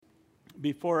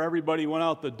before everybody went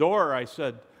out the door, I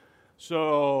said,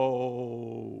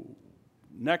 so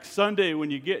next Sunday when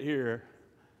you get here,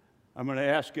 I'm going to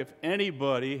ask if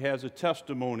anybody has a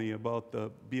testimony about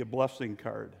the Be a Blessing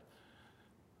card.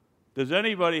 Does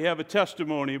anybody have a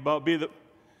testimony about Be the...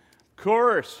 Of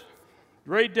course,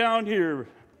 right down here,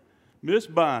 Miss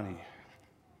Bonnie.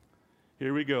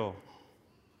 Here we go.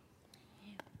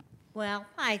 Well,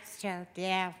 I started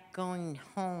out going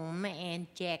home, and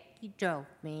Jackie drove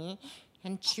me,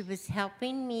 and she was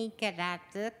helping me get out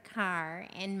of the car,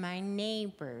 and my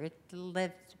neighbor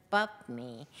lives above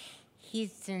me.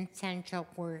 He's an essential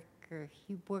worker.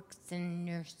 He works in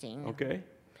nursing. Okay.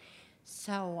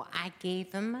 So I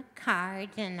gave him a card,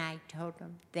 and I told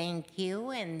him thank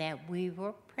you, and that we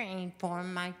were praying for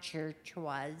him, my church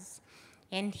was.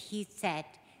 And he said,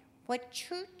 what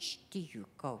church do you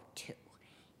go to?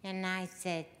 And I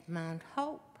said, Mount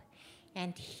Hope.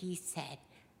 And he said,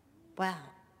 well,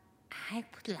 I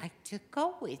would like to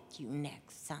go with you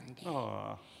next Sunday.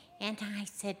 Aww. And I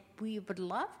said, we would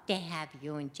love to have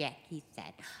you. And Jackie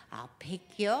said, I'll pick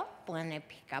you up when I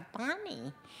pick up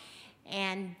Bonnie.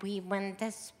 And we went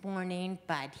this morning,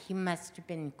 but he must have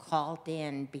been called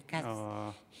in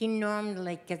because he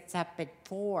normally gets up at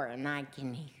 4 and I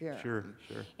can hear him.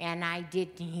 Sure. And I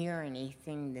didn't hear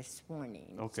anything this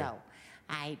morning. Okay. So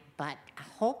but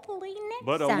hopefully next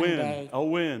But a Sunday. win, a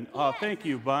win. Yes. Thank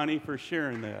you, Bonnie, for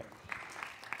sharing that.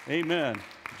 Amen.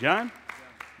 John,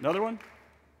 another one?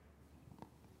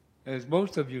 As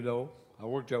most of you know, I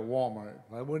worked at Walmart.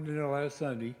 I went in there last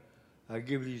Sunday. I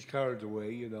give these cards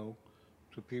away,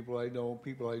 to people I know,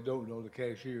 people I don't know, the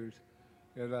cashiers.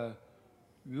 And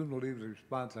you wouldn't believe the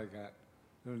response I got.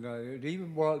 And it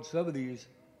even brought some of these,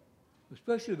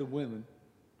 especially the women,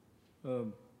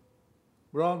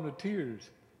 brought them to tears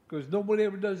because nobody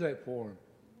ever does that for them.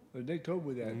 And they told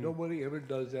me that. Nobody ever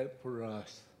does that for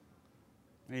us.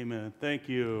 Amen. Thank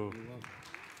you.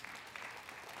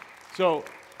 So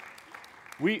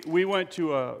we went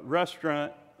to a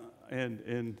restaurant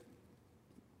and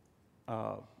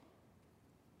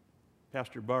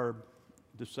Pastor Barb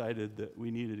decided that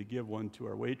we needed to give one to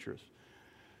our waitress.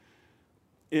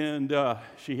 And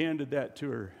she handed that to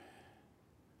her.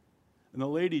 And the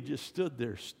lady just stood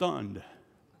there stunned.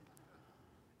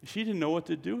 She didn't know what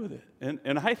to do with it.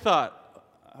 And I thought,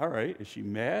 all right, is she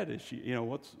mad? Is she,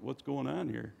 what's going on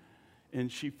here?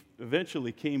 And she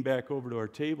eventually came back over to our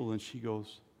table and she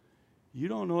goes, you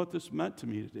don't know what this meant to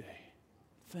me today.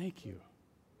 Thank you.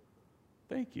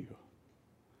 Thank you.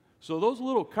 So those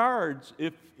little cards,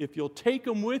 if you'll take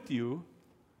them with you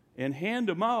and hand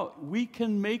them out, we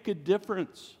can make a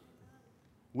difference.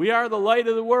 We are the light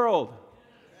of the world.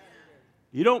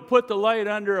 You don't put the light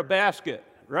under a basket,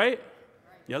 right?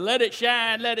 You let it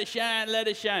shine, let it shine, let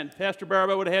it shine. Pastor Barb,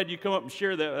 I would have had you come up and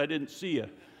share that. I didn't see you.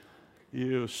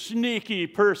 You sneaky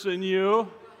person, you.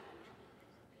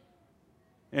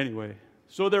 Anyway,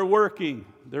 so they're working.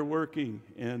 They're working.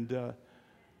 And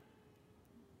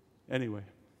anyway,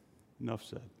 enough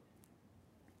said.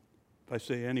 If I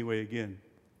say anyway again,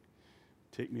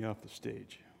 take me off the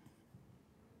stage.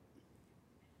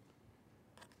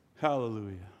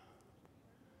 Hallelujah.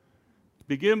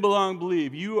 Begin, belong,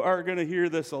 believe. You are going to hear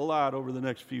this a lot over the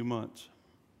next few months.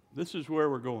 This is where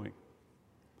we're going.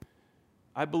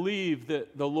 I believe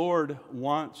that the Lord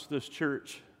wants this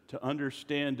church to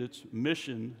understand its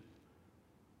mission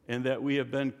and that we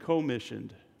have been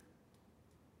commissioned.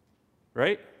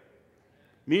 Right?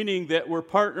 Meaning that we're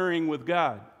partnering with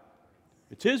God.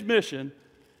 It's His mission,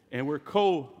 and we're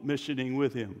co-missioning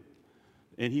with Him.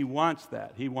 And He wants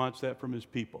that. He wants that from His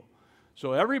people.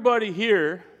 So everybody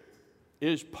here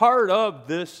is part of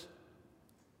this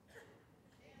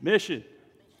mission.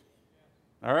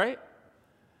 All right?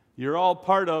 You're all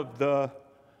part of the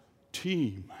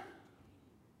team.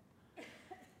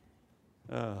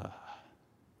 I'm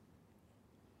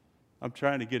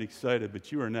trying to get excited,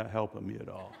 but you are not helping me at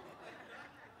all.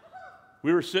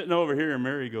 We were sitting over here, and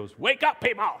Mary goes, "Wake up,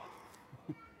 people!"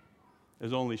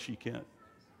 As only she can.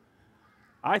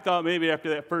 I thought maybe after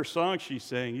that first song she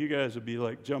sang, you guys would be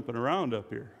like jumping around up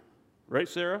here. Right,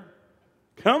 Sarah?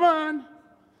 Come on.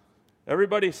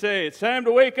 Everybody say, it's time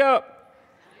to wake up.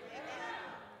 Yeah.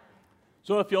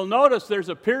 So if you'll notice, there's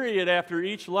a period after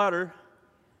each letter.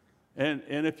 And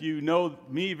if you know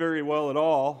me very well at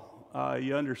all,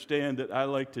 you understand that I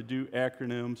like to do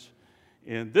acronyms.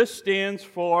 And this stands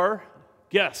for,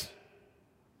 guess.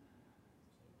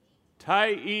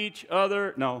 Tie each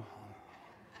other, no.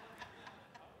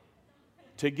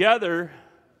 Together,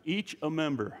 each a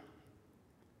member.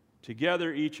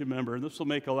 Together, each a member. And this will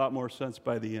make a lot more sense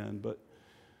by the end, but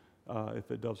if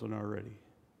it doesn't already.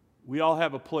 We all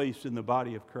have a place in the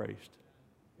body of Christ.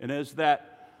 And as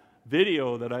that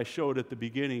video that I showed at the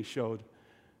beginning showed,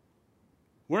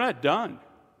 we're not done.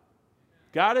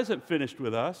 God isn't finished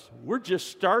with us. We're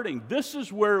just starting. This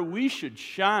is where we should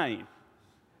shine,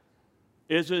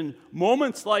 is in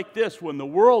moments like this when the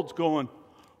world's going,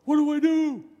 what do I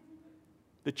do?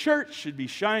 The church should be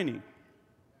shining.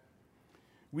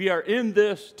 We are in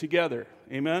this together.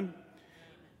 Amen?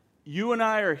 You and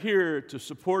I are here to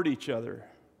support each other,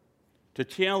 to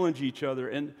challenge each other,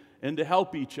 and to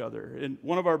help each other. And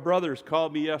one of our brothers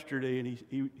called me yesterday, and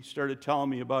he started telling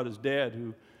me about his dad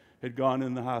who had gone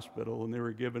in the hospital, and they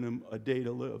were giving him a day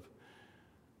to live.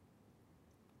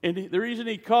 And the reason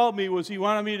he called me was he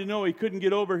wanted me to know he couldn't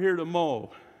get over here to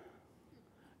mow.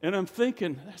 And I'm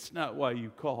thinking, that's not why you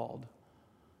called.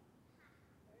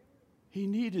 He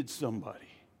needed somebody.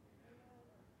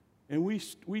 And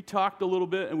we talked a little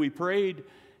bit, and we prayed,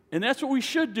 and that's what we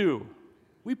should do.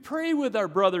 We pray with our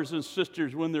brothers and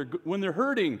sisters when they're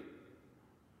hurting,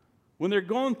 when they're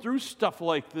going through stuff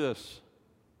like this.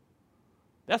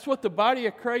 That's what the body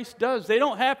of Christ does. They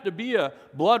don't have to be a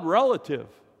blood relative.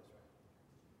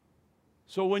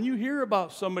 So when you hear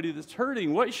about somebody that's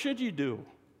hurting, what should you do?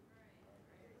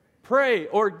 Pray,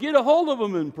 or get a hold of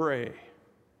them and pray,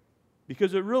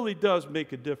 because it really does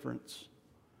make a difference.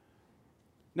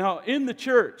 Now, in the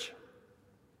church,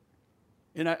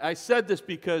 and I said this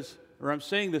because, or I'm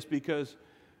saying this because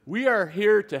we are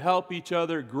here to help each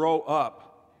other grow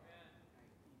up.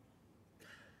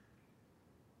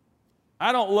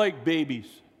 I don't like babies,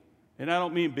 and I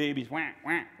don't mean babies, wah,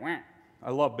 wah, wah.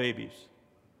 I love babies.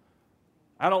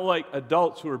 I don't like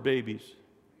adults who are babies.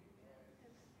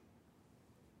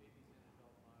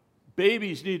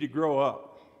 Babies need to grow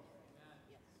up.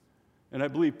 And I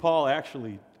believe Paul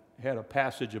actually had a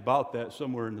passage about that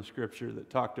somewhere in the scripture that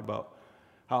talked about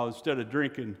how instead of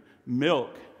drinking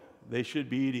milk, they should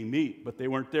be eating meat, but they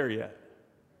weren't there yet.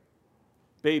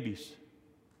 Babies.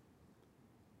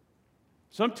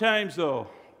 Sometimes, though,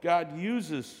 God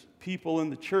uses people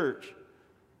in the church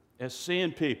as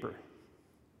sandpaper.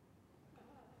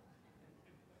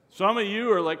 Some of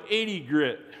you are like 80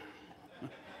 grit.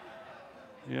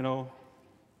 You know.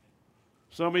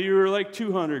 Some of you are like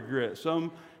 200 grit.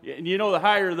 And you know, the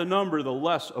higher the number, the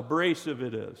less abrasive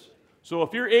it is. So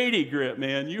if you're 80 grit,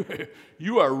 man,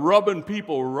 you are rubbing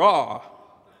people raw.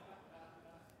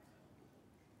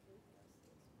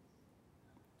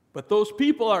 But those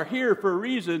people are here for a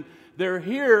reason. They're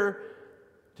here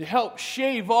to help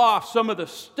shave off some of the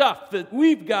stuff that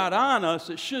we've got on us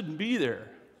that shouldn't be there.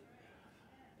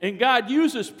 And God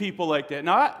uses people like that.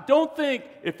 Now, don't think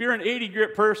if you're an 80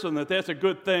 grit person that that's a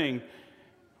good thing.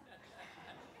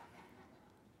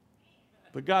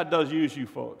 But God does use you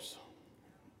folks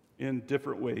in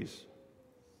different ways.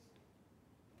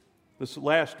 This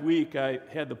last week, I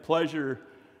had the pleasure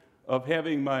of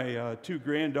having my two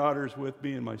granddaughters with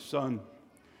me and my son.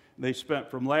 They spent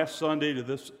from last Sunday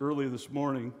to early this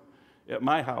morning at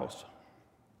my house.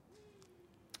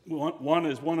 One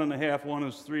is 1.5, one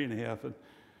is 3.5. And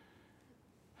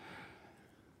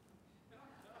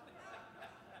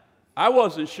I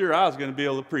wasn't sure I was going to be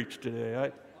able to preach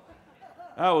today.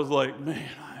 I was like, man,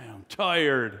 I am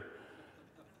tired.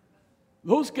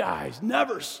 Those guys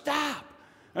never stop.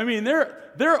 I mean,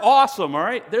 they're awesome, all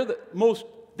right? They're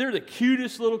the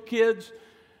cutest little kids,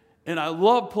 and I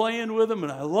love playing with them,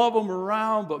 and I love them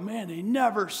around, but man, they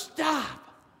never stop.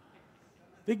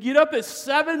 They get up at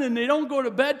 7, and they don't go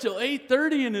to bed till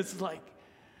 8:30, and it's like,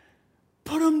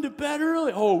 put them to bed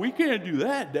early. Oh, we can't do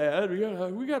that, Dad.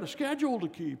 We got a schedule to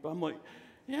keep. I'm like,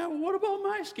 yeah, well, what about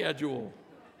my schedule?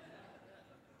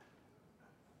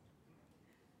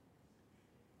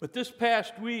 But this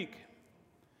past week,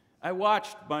 I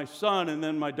watched my son, and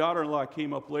then my daughter-in-law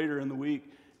came up later in the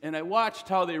week, and I watched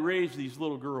how they raised these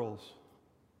little girls.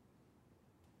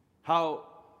 How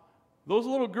those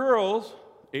little girls,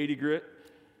 80 grit,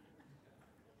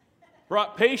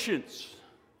 brought patience,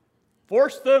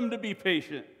 forced them to be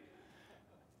patient,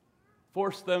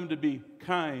 forced them to be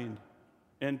kind.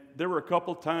 And there were a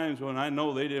couple times when I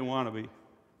know they didn't want to be,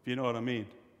 if you know what I mean.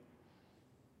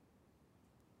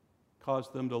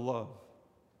 Caused them to love,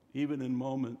 even in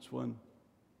moments when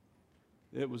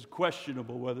it was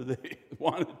questionable whether they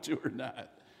wanted to or not.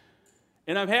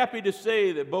 And I'm happy to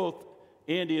say that both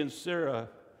Andy and Sarah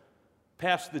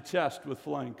passed the test with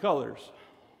flying colors.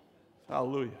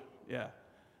 Hallelujah. Yeah.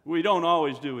 We don't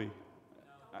always, do we?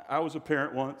 I was a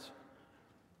parent once.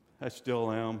 I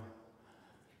still am.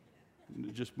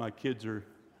 Just my kids are,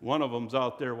 one of them's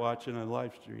out there watching a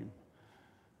live stream.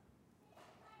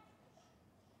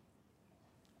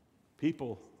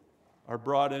 People are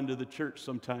brought into the church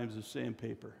sometimes as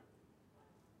sandpaper.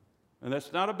 And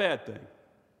that's not a bad thing.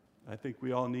 I think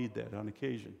we all need that on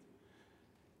occasion.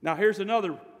 Now, here's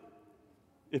another,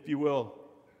 if you will,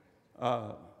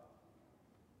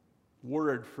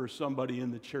 word for somebody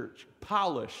in the church.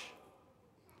 Polish.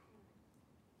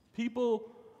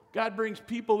 God brings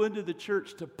people into the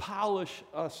church to polish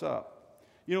us up.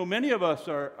 You know, many of us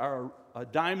are a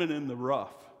diamond in the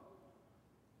rough,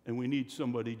 and we need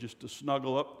somebody just to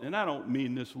snuggle up, and I don't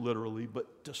mean this literally,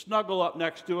 but to snuggle up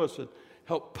next to us and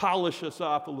help polish us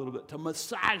off a little bit, to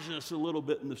massage us a little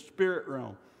bit in the spirit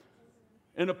realm.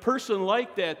 And a person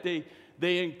like that, they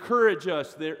encourage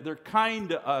us, they're kind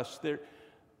to us,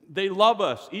 they love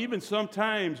us, even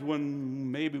sometimes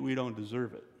when maybe we don't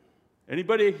deserve it.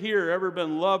 Anybody here ever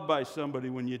been loved by somebody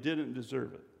when you didn't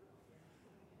deserve it?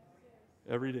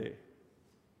 Every day.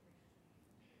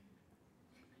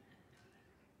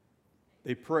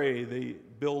 They pray, they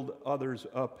build others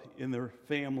up in their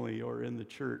family or in the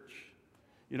church.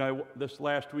 You know, this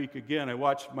last week again, I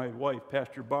watched my wife,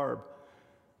 Pastor Barb,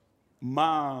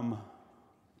 mom,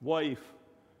 wife,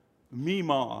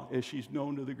 Mima, as she's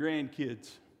known to the grandkids,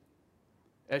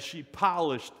 as she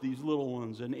polished these little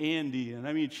ones, and Andy, and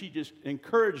I mean, she just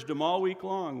encouraged them all week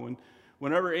long.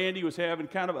 Whenever Andy was having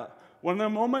kind of one of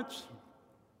them moments,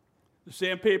 the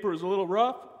sandpaper was a little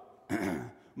rough,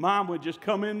 Mom would just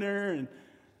come in there and,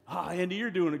 Andy,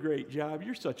 you're doing a great job.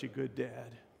 You're such a good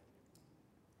dad.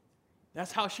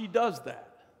 That's how she does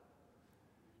that.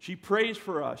 She prays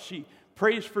for us. She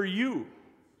prays for you.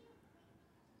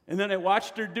 And then I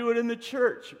watched her do it in the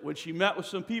church when she met with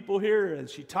some people here and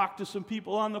she talked to some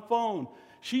people on the phone.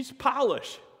 She's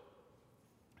polished.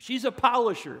 She's a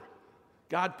polisher.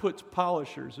 God puts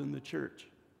polishers in the church.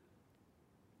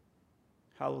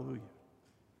 Hallelujah.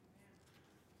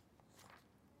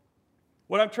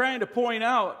 What I'm trying to point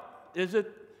out is that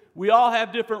we all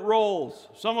have different roles.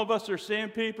 Some of us are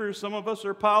sandpapers, some of us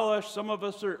are polished, some of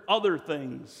us are other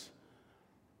things.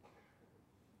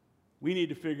 We need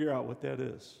to figure out what that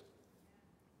is.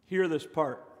 Hear this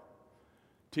part.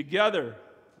 Together,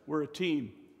 we're a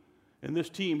team, and this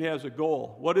team has a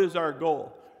goal. What is our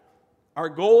goal? Our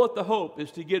goal at the Hope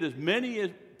is to get as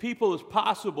many people as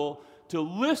possible to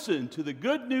listen to the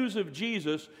good news of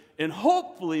Jesus and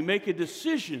hopefully make a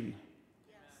decision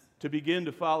to begin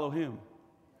to follow him.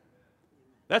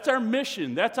 That's our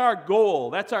mission. That's our goal.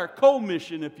 That's our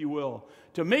co-mission, if you will,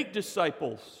 to make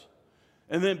disciples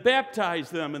and then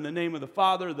baptize them in the name of the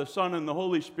Father, the Son, and the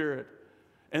Holy Spirit,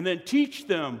 and then teach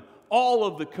them all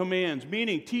of the commands,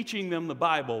 meaning teaching them the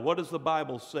Bible. What does the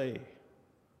Bible say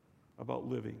about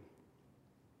living?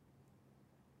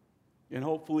 And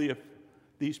hopefully, if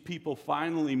these people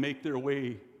finally make their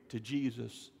way to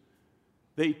Jesus,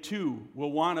 they too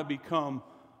will want to become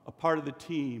a part of the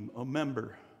team, a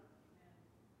member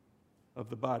of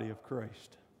the body of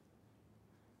Christ.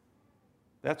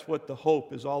 That's what the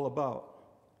Hope is all about.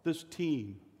 This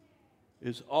team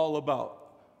is all about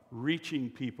reaching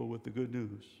people with the good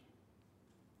news.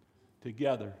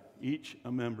 Together, each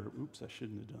a member. Oops, I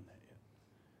shouldn't have done that yet.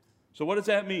 So what does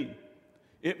that mean?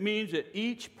 It means that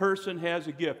each person has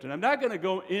a gift. And I'm not going to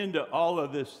go into all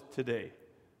of this today.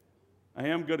 I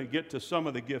am going to get to some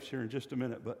of the gifts here in just a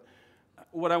minute. But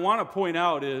what I want to point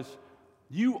out is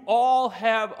you all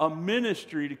have a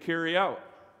ministry to carry out.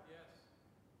 Yes.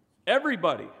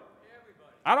 Everybody.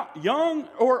 Young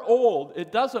or old,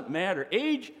 it doesn't matter.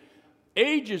 Age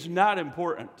is not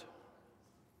important.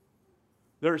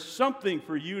 There's something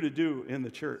for you to do in the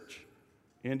church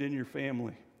and in your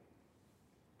family.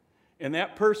 And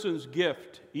that person's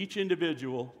gift, each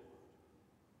individual,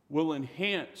 will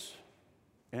enhance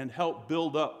and help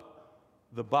build up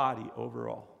the body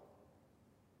overall.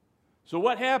 So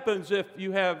what happens if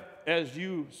you have, as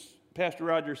you, Pastor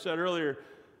Roger said earlier,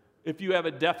 if you have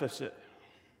a deficit?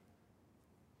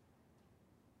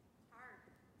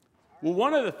 Well,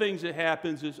 one of the things that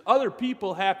happens is other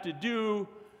people have to do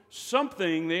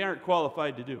something they aren't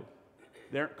qualified to do.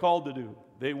 They aren't called to do.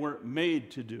 They weren't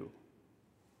made to do.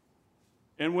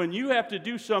 And when you have to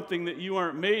do something that you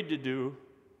aren't made to do,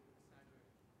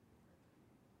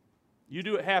 you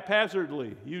do it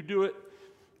haphazardly. You do it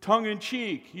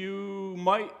tongue-in-cheek. You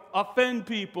might offend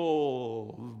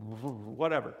people,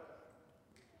 whatever.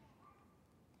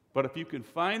 But if you can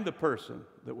find the person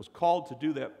that was called to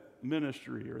do that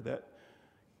ministry or that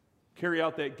carry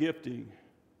out that gifting,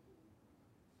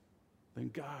 then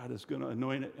God is going to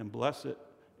anoint it and bless it,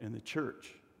 and the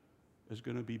church is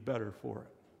going to be better for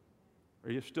it.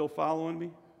 Are you still following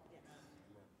me? Yes.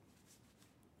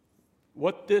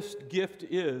 What this gift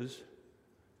is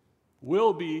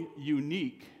will be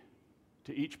unique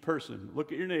to each person.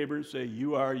 Look at your neighbor and say,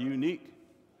 you are unique.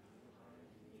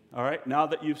 All right, now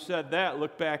that you've said that,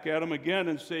 look back at them again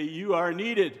and say, you are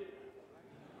needed.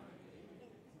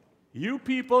 You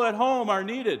people at home are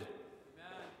needed.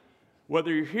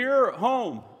 Whether you're here or at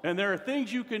home, and there are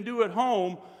things you can do at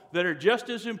home that are just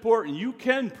as important. You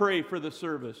can pray for the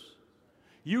service.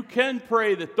 You can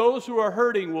pray that those who are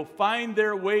hurting will find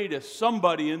their way to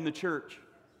somebody in the church.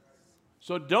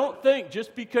 So don't think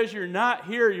just because you're not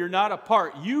here, you're not a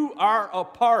part. You are a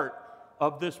part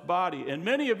of this body. And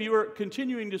many of you are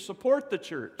continuing to support the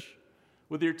church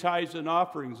with your tithes and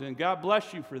offerings, and God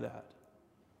bless you for that.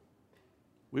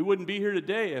 We wouldn't be here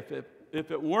today if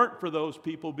it weren't for those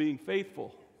people being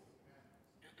faithful.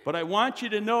 But I want you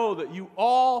to know that you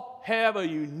all have a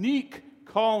unique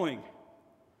calling,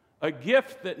 a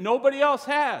gift that nobody else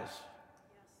has.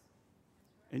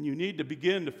 And you need to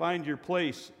begin to find your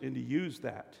place and to use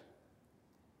that.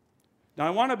 Now, I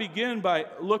want to begin by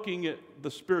looking at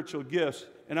the spiritual gifts.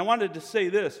 And I wanted to say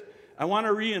this. I want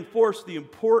to reinforce the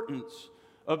importance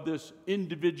of this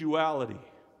individuality.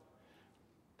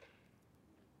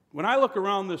 When I look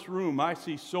around this room, I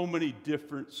see so many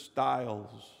different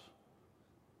styles.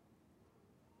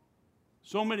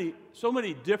 So many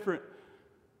different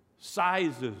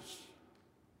sizes.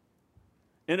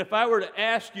 And if I were to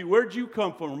ask you, where'd you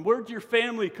come from? Where'd your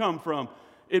family come from?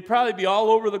 It'd probably be all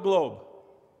over the globe.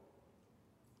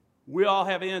 We all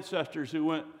have ancestors who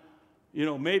went,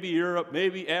 maybe Europe,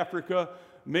 maybe Africa,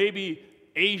 maybe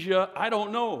Asia, I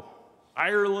don't know.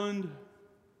 Ireland,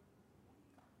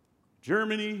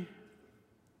 Germany.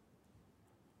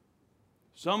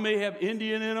 Some may have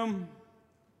Indian in them.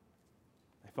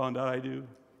 I found out I do.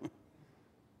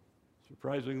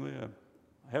 Surprisingly,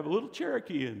 I have a little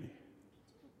Cherokee in me.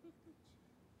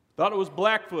 Thought it was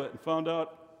Blackfoot and found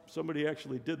out somebody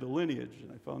actually did the lineage,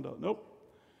 and I found out, nope,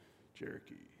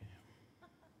 Cherokee.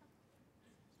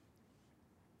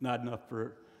 Not enough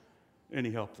for any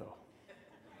help, though.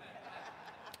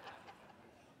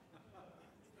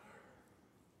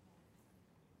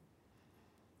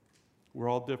 We're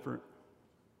all different.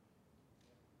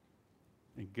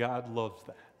 And God loves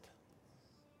that.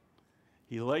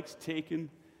 He likes taking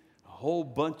a whole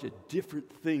bunch of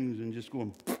different things and just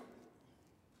going,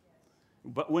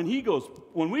 but when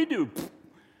we do,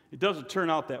 it doesn't turn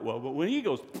out that well. But when he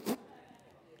goes,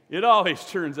 it always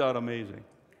turns out amazing.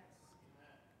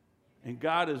 And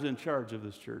God is in charge of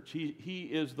this church. He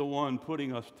is the one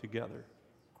putting us together.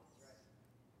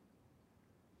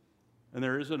 And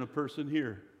there isn't a person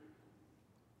here,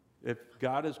 if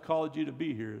God has called you to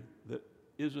be here, that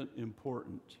isn't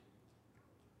important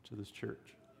to this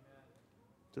church,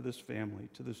 to this family,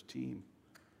 to this team.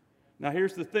 Now,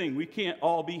 here's the thing. We can't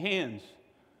all be hands.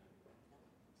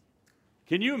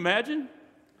 Can you imagine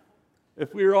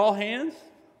if we were all hands?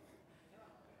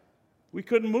 We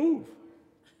couldn't move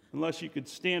unless you could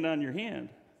stand on your hand.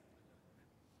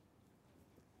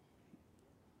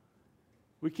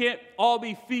 We can't all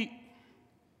be feet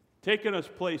taking us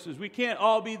places. We can't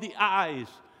all be the eyes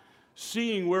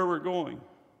seeing where we're going.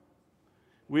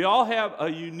 We all have a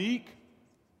unique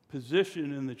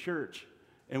position in the church,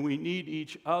 and we need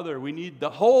each other. We need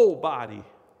the whole body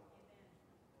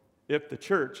if the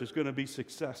church is going to be a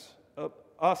success.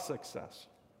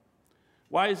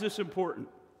 Why is this important?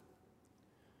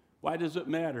 Why does it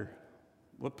matter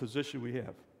what position we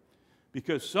have?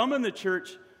 Because some in the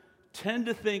church tend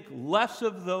to think less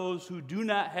of those who do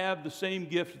not have the same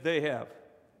gift they have.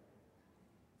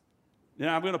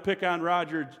 Now, I'm going to pick on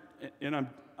Roger, and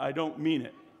I don't mean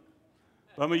it.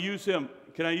 But I'm going to use him.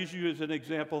 Can I use you as an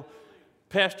example?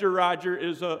 Pastor Roger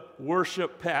is a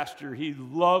worship pastor. He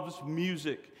loves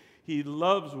music. He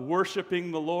loves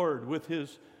worshiping the Lord with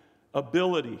his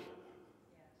ability.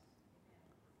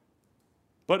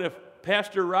 But if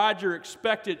Pastor Roger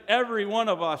expected every one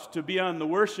of us to be on the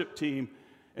worship team,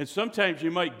 and sometimes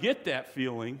you might get that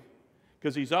feeling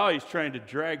because he's always trying to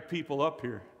drag people up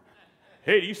here.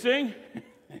 Hey, do you sing?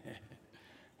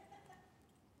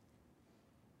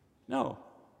 No,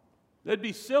 that'd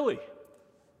be silly.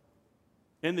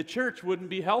 And the church wouldn't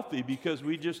be healthy because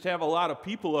we just have a lot of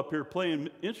people up here playing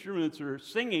instruments or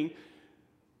singing,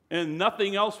 and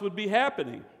nothing else would be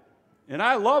happening. And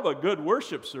I love a good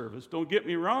worship service, don't get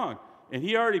me wrong. And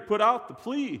he already put out the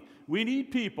plea. We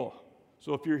need people.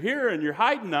 So if you're here and you're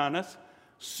hiding on us,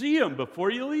 see them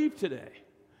before you leave today.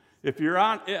 If you're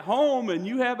at home and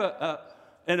you have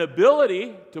an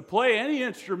ability to play any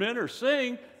instrument or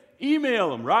sing, email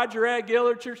them,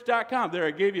 roger@gaylordchurch.com. There,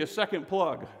 I gave you a second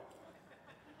plug.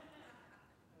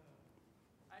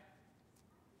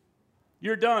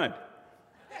 You're done.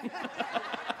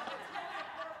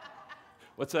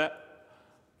 What's that?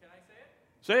 Can I say it?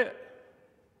 Say it.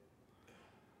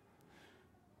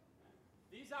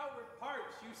 These outward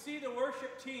parts, you see the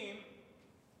worship team,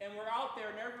 and we're out there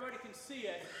and everybody can see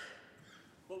it.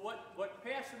 But what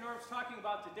Pastor Norm's talking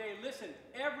about today, listen,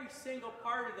 every single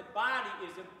part of the body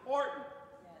is important.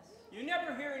 Yes. You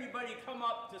never hear anybody come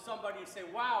up to somebody and say,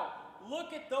 wow,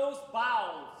 look at those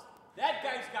bowels. That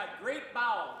guy's got great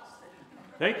bowels.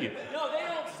 Thank you. No, they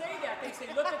don't say that. They say,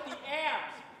 look at the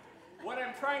abs. What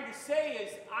I'm trying to say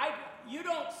is, you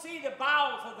don't see the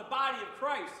bowels of the body of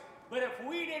Christ. But if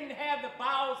we didn't have the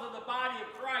bowels of the body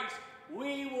of Christ,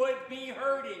 we would be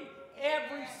hurting.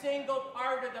 Every single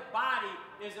part of the body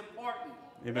is important.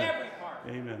 Amen. Every part.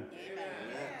 Amen.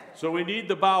 So we need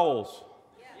the bowels,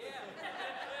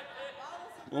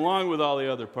 along with all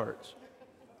the other parts.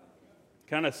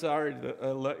 Kind of sorry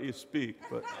to let you speak,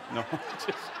 but no.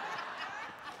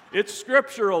 It's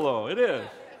scriptural, though. It is.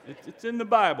 It's in the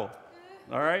Bible.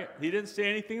 All right? He didn't say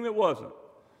anything that wasn't.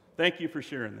 Thank you for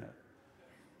sharing that.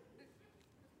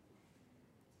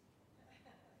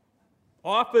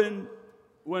 Often,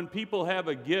 when people have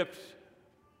a gift,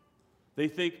 they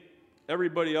think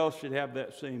everybody else should have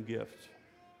that same gift.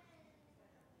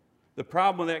 The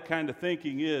problem with that kind of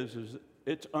thinking is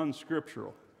it's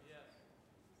unscriptural.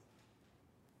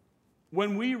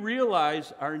 When we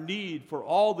realize our need for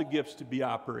all the gifts to be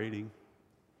operating,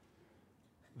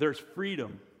 there's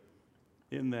freedom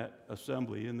in that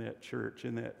assembly, in that church,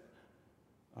 in that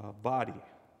body.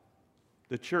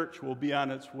 The church will be on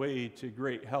its way to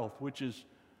great health, which is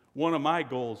one of my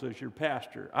goals as your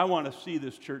pastor. I want to see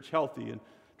this church healthy, and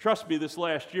trust me, this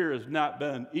last year has not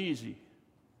been easy.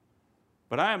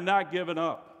 But I am not giving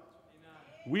up.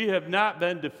 Amen. We have not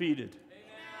been defeated.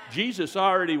 Amen. Jesus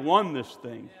already won this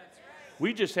thing.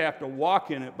 We just have to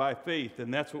walk in it by faith,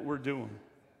 and that's what we're doing.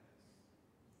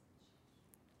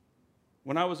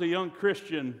 When I was a young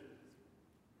Christian,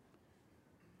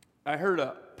 I heard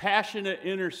a passionate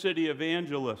inner city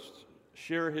evangelist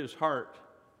share his heart.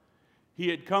 He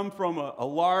had come from a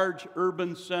large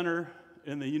urban center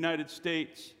in the United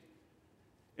States.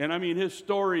 And I mean, his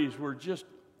stories were just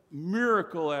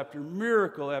miracle after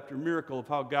miracle after miracle of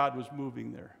how God was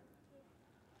moving there.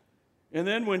 And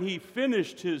then when he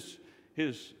finished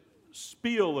his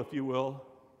spiel, if you will,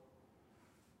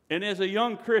 and as a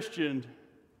young Christian,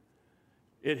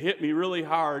 it hit me really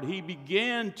hard. He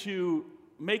began to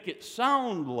make it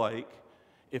sound like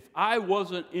if I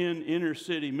wasn't in inner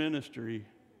city ministry,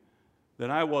 then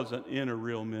I wasn't in a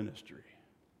real ministry.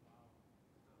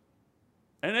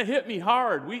 And it hit me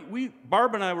hard.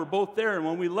 Barb and I were both there, and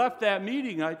when we left that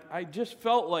meeting, I just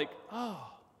felt like, oh,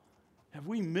 have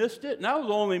we missed it? And I was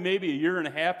only maybe a year and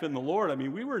a half in the Lord. I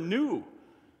mean, we were new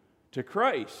to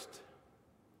Christ.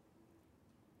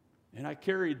 And I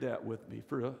carried that with me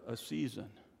for a season.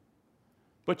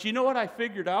 But you know what I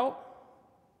figured out?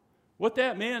 What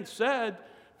that man said,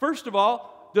 first of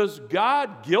all, does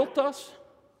God guilt us?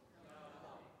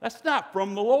 That's not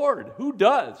from the Lord. Who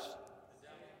does?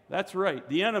 That's right.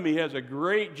 The enemy has a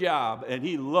great job, and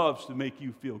he loves to make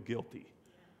you feel guilty.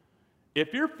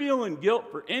 If you're feeling guilt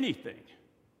for anything,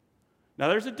 now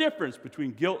there's a difference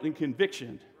between guilt and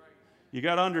conviction. You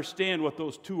got to understand what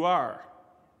those two are.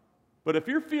 But if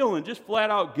you're feeling just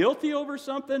flat out guilty over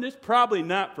something, it's probably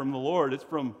not from the Lord. It's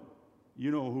from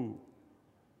you know who.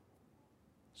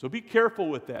 So be careful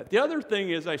with that. The other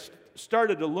thing is I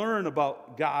started to learn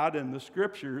about God and the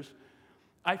Scriptures.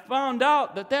 I found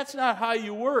out that that's not how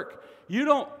you work.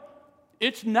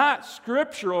 It's not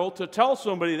scriptural to tell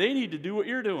somebody they need to do what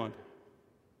you're doing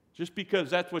just because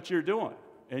that's what you're doing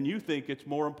and you think it's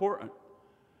more important.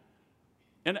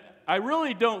 And I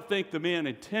really don't think the man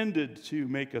intended to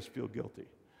make us feel guilty.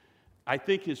 I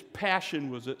think his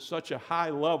passion was at such a high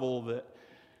level that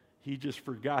he just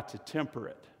forgot to temper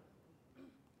it.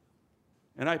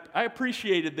 And I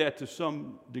appreciated that to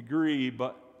some degree,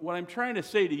 but what I'm trying to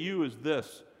say to you is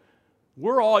this.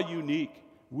 We're all unique.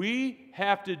 We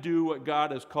have to do what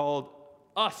God has called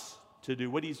us to do,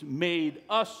 what He's made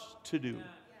us to do.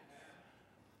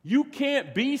 You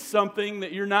can't be something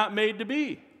that you're not made to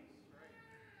be.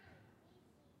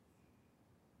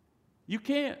 You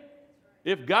can't.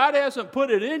 If God hasn't put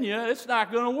it in you, it's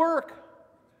not going to work.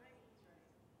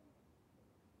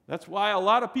 That's why a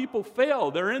lot of people fail.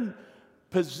 They're in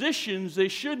positions they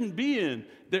shouldn't be in.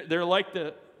 They're like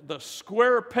the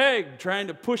square peg trying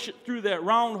to push it through that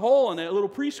round hole in that little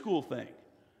preschool thing.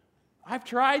 I've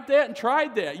tried that and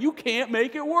tried that. You can't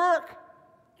make it work.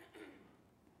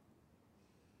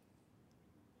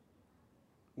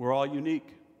 We're all unique.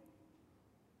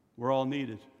 We're all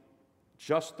needed,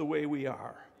 just the way we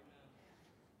are.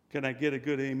 Can I get a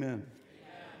good amen? Amen.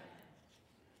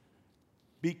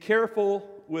 Be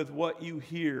careful with what you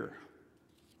hear.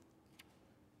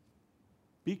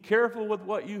 Be careful with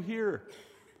what you hear.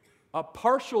 A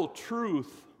partial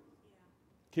truth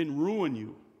can ruin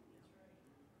you.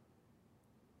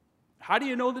 How do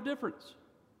you know the difference?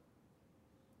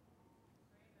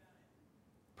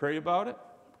 Pray about it.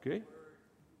 Okay.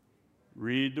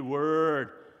 Read the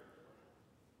Word.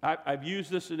 I've used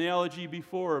this analogy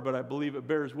before, but I believe it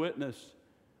bears witness.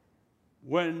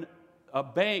 When a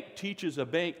bank teaches a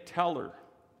bank teller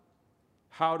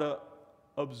how to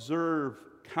observe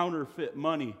counterfeit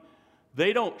money,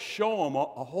 they don't show them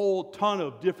a whole ton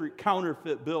of different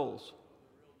counterfeit bills.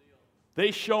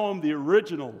 They show them the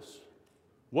originals,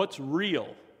 what's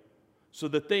real, so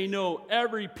that they know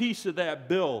every piece of that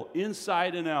bill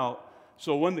inside and out.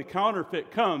 So when the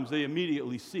counterfeit comes, they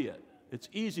immediately see it. It's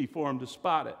easy for them to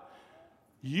spot it.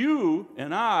 You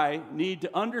and I need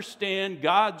to understand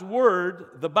God's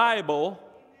Word, the Bible,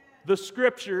 the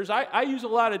Scriptures. I use a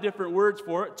lot of different words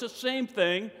for it. It's the same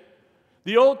thing.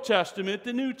 The Old Testament,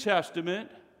 the New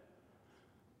Testament,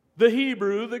 the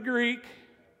Hebrew, the Greek,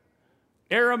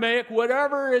 Aramaic,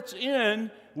 whatever it's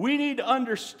in, we need to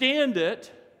understand it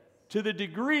to the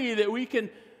degree that we can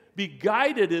be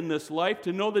guided in this life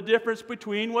to know the difference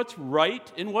between what's right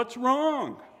and what's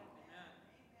wrong.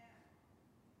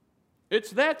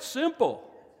 It's that simple.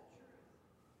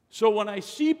 So when I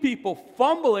see people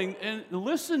fumbling, and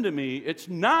listen to me, it's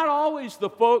not always the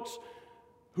folks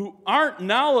who aren't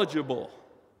knowledgeable.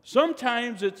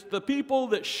 Sometimes it's the people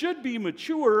that should be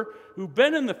mature, who've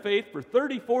been in the faith for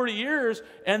 30, 40 years,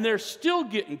 and they're still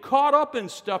getting caught up in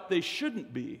stuff they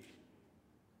shouldn't be.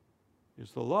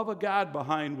 Is the love of God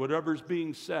behind whatever's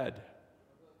being said?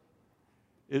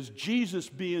 Is Jesus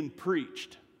being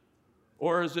preached?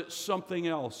 Or is it something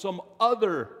else, some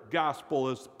other gospel,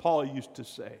 as Paul used to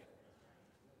say?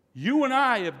 You and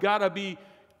I have got to be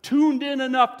tuned in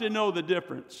enough to know the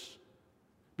difference.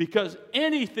 Because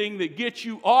anything that gets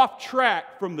you off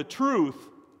track from the truth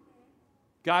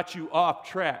got you off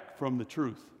track from the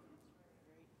truth.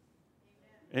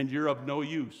 And you're of no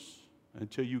use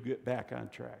until you get back on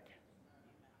track.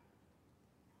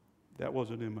 That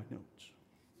wasn't in my notes.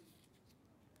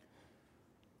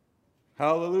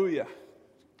 Hallelujah.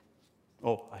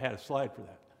 Oh, I had a slide for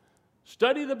that.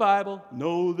 Study the Bible,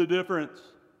 know the difference.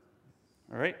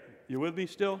 All right? You with me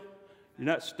still? You're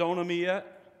not stoning me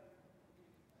yet?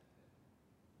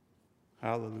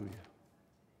 Hallelujah.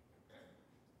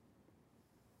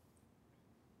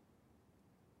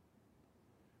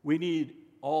 We need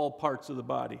all parts of the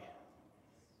body.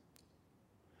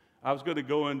 I was going to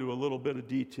go into a little bit of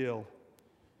detail.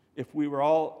 If we were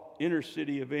all inner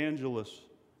city evangelists,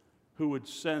 who would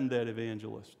send that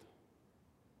evangelist?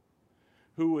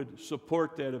 Who would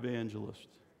support that evangelist?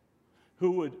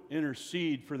 Who would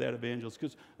intercede for that evangelist?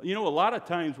 Because, you know, a lot of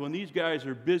times when these guys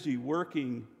are busy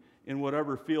working in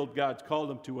whatever field God's called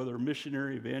them to, whether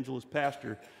missionary, evangelist,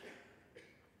 pastor,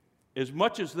 as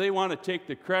much as they want to take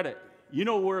the credit, you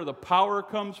know where the power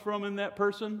comes from in that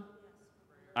person?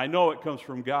 I know it comes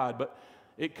from God, but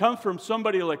it comes from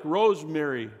somebody like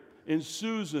Rosemary and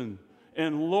Susan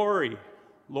and Laura,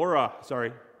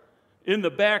 in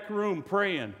the back room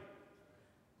praying.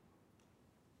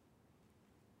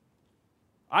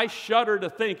 I shudder to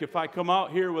think if I come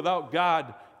out here without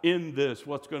God in this,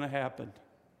 what's going to happen?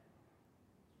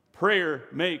 Prayer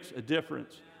makes a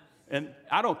difference. And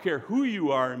I don't care who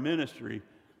you are in ministry.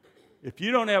 If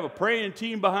you don't have a praying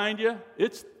team behind you,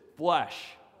 it's flesh.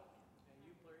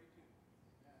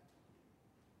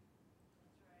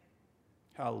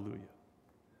 Hallelujah.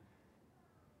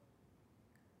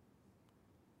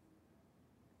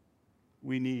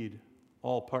 We need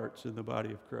all parts in the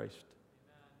body of Christ.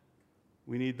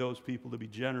 We need those people to be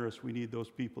generous. We need those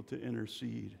people to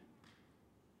intercede.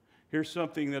 Here's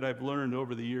something that I've learned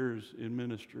over the years in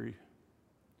ministry.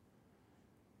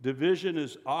 Division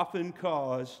is often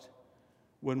caused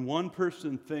when one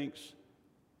person thinks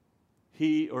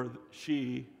he or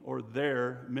she or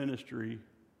their ministry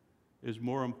is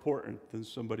more important than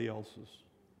somebody else's.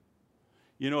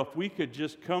 You know, if we could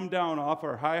just come down off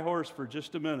our high horse for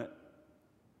just a minute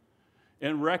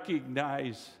and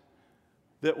recognize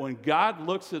that when God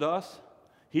looks at us,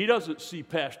 He doesn't see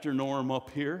Pastor Norm up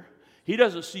here. He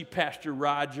doesn't see Pastor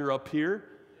Roger up here.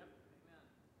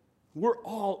 We're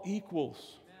all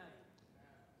equals.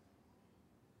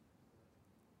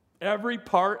 Every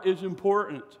part is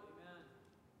important,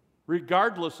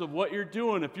 regardless of what you're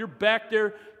doing. If you're back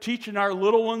there teaching our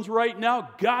little ones right now,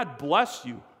 God bless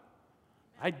you.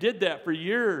 I did that for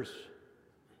years.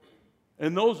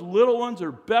 And those little ones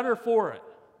are better for it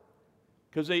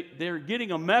because they're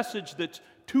getting a message that's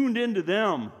tuned into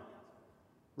them.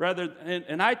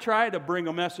 And I try to bring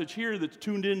a message here that's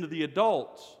tuned into the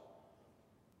adults.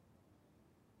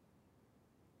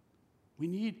 We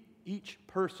need each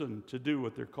person to do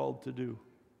what they're called to do.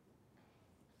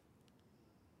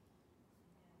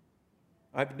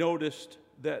 I've noticed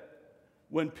that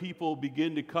when people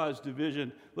begin to cause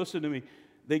division, listen to me,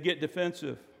 they get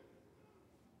defensive.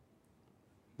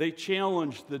 They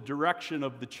challenge the direction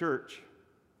of the church.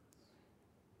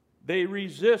 They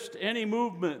resist any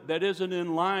movement that isn't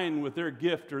in line with their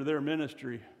gift or their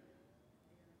ministry.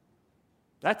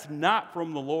 That's not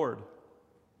from the Lord.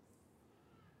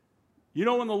 You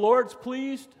know when the Lord's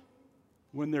pleased?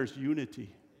 When there's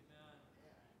unity.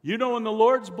 You know when the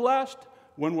Lord's blessed?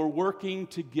 When we're working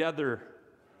together,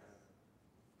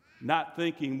 not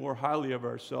thinking more highly of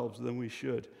ourselves than we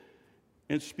should.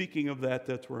 And speaking of that,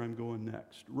 that's where I'm going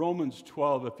next. Romans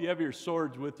 12. If you have your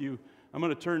swords with you, I'm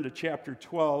going to turn to chapter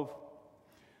 12,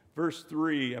 verse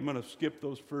 3. I'm going to skip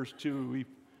those first two. We've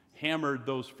hammered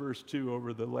those first two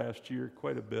over the last year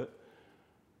quite a bit.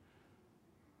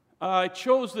 I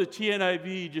chose the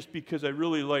TNIV just because I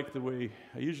really like the way,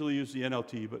 I usually use the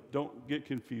NLT, but don't get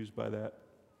confused by that.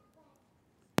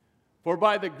 For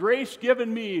by the grace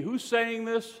given me, who's saying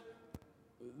this?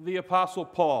 The Apostle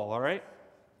Paul, all right?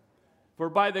 For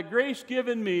by the grace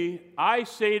given me, I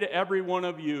say to every one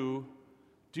of you,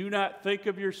 do not think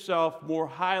of yourself more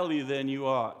highly than you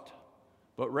ought,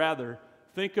 but rather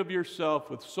think of yourself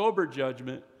with sober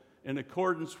judgment in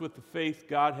accordance with the faith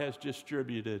God has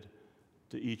distributed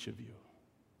to each of you.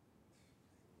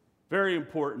 Very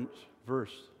important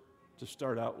verse to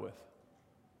start out with.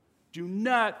 Do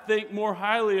not think more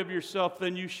highly of yourself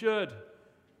than you should.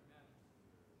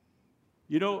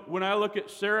 You know, when I look at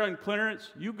Sarah and Clarence,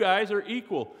 you guys are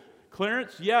equal.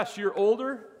 Clarence, yes, you're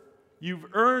older. You've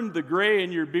earned the gray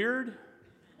in your beard.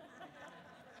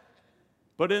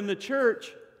 But in the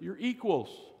church, you're equals.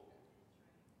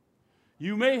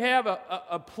 You may have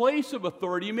a place of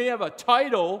authority. You may have a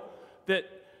title that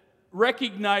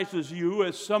recognizes you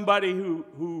as somebody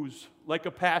who's like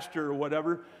a pastor or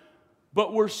whatever,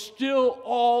 but we're still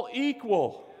all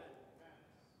equal.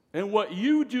 And what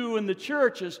you do in the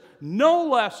church is no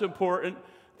less important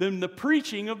than the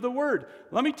preaching of the word.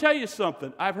 Let me tell you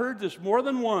something. I've heard this more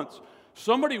than once.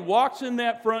 Somebody walks in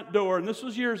that front door, and this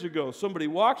was years ago. Somebody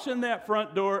walks in that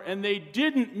front door, and they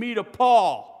didn't meet a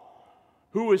Paul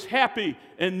who was happy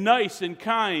and nice and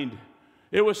kind.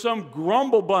 It was some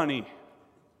grumble bunny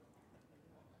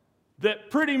that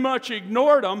pretty much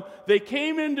ignored them. They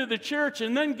came into the church,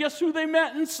 and then guess who they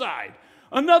met inside?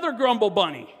 Another grumble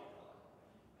bunny.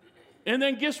 And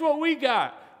then guess what we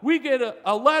got? We get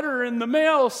a letter in the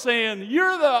mail saying,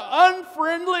 you're the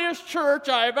unfriendliest church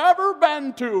I've ever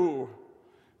been to.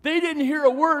 They didn't hear a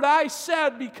word I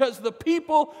said because the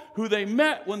people who they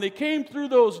met when they came through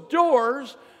those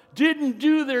doors didn't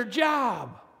do their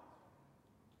job,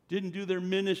 didn't do their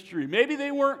ministry. Maybe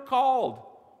they weren't called.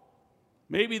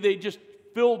 Maybe they just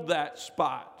filled that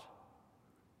spot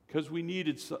because we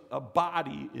needed a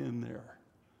body in there.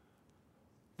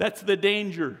 That's the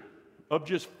danger of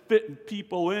just fitting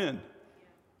people in.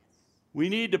 We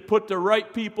need to put the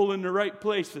right people in the right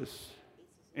places.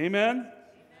 Amen?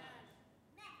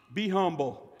 Be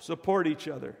humble. Support each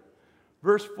other.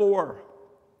 Verse 4.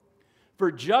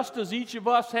 For just as each of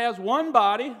us has one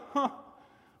body,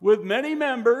 with many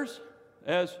members,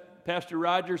 as Pastor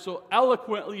Roger so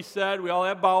eloquently said, we all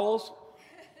have bowels.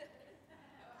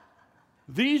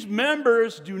 These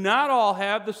members do not all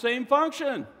have the same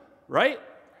function, right?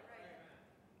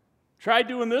 Try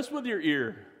doing this with your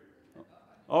ear.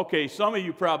 Okay, some of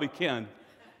you probably can.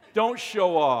 Don't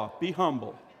show off. Be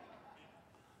humble.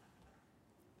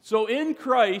 So in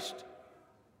Christ,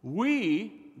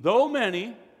 we, though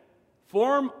many,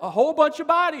 form a whole bunch of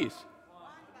bodies.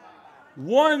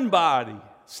 One body.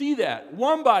 See that?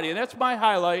 One body. And that's my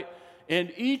highlight.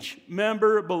 And each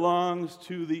member belongs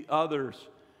to the others.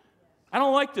 I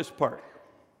don't like this part.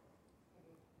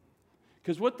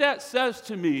 Because what that says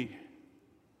to me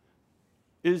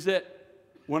is that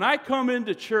when I come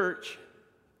into church,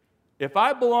 if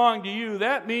I belong to you,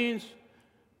 that means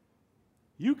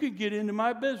you could get into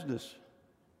my business.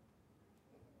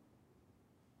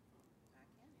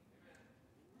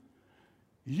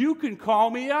 You can call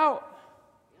me out.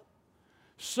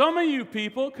 Some of you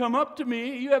people come up to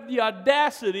me, you have the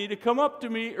audacity to come up to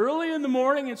me early in the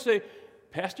morning and say,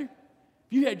 Pastor, have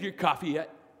you had your coffee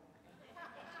yet?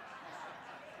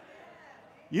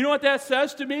 You know what that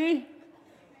says to me?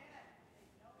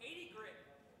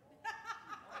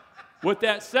 What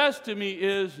that says to me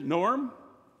is, Norm,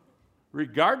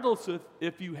 regardless of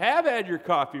if you have had your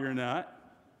coffee or not,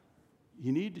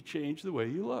 you need to change the way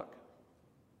you look.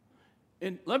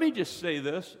 And let me just say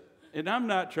this, and I'm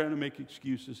not trying to make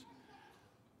excuses.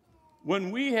 When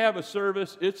we have a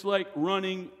service, it's like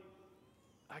running,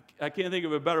 I can't think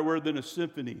of a better word than a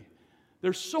symphony.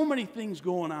 There's so many things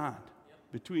going on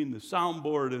between the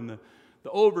soundboard and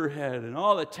the overhead and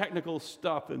all the technical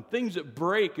stuff and things that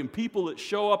break and people that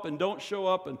show up and don't show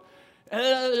up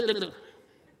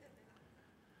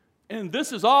and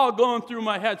this is all going through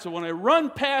my head. So when I run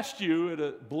past you at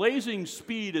a blazing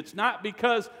speed, it's not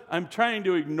because I'm trying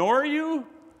to ignore you.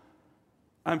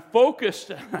 I'm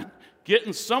focused on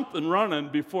getting something running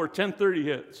before 10:30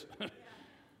 hits.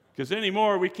 Because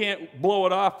anymore, we can't blow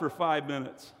it off for 5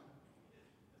 minutes.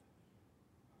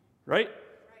 Right?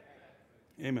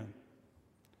 Amen.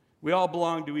 We all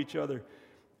belong to each other.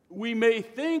 We may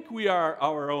think we are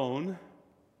our own,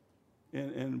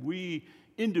 and we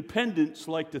independents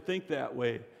like to think that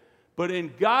way. But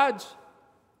in God's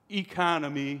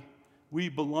economy, we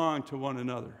belong to one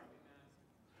another.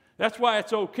 That's why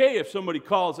it's okay if somebody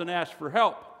calls and asks for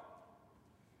help.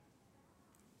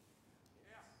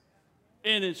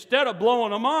 And instead of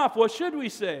blowing them off, what should we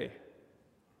say?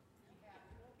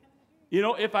 You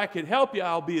know, if I could help you,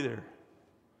 I'll be there.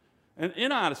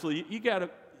 And honestly, you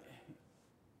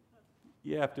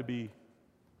have to be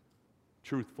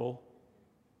truthful.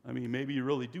 I mean, maybe you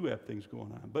really do have things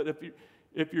going on. But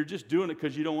if you're just doing it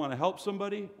because you don't want to help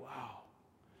somebody, wow.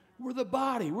 We're the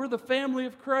body. We're the family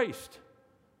of Christ.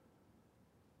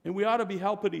 And we ought to be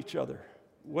helping each other,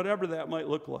 whatever that might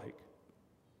look like.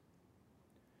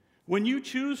 When you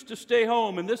choose to stay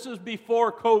home, and this is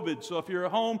before COVID, so if you're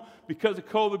at home because of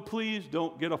COVID, please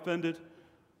don't get offended.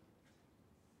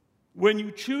 When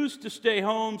you choose to stay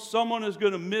home, someone is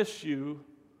going to miss you,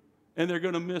 and they're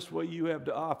going to miss what you have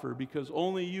to offer because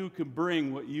only you can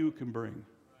bring what you can bring.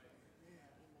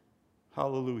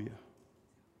 Hallelujah.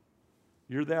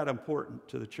 You're that important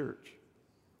to the church.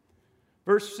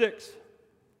 Verse 6.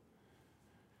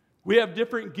 We have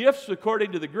different gifts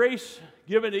according to the grace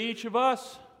given to each of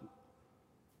us.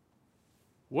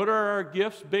 What are our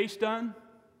gifts based on?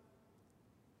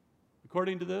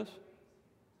 According to this?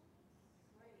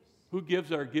 Who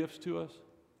gives our gifts to us?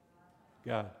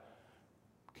 God.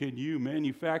 Can you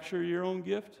manufacture your own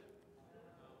gift?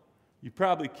 You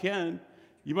probably can.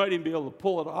 You might even be able to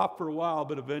pull it off for a while,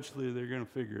 but eventually they're going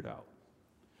to figure it out.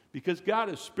 Because God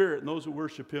is spirit, and those who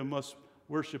worship Him must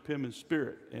worship Him in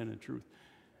spirit and in truth.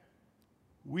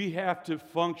 We have to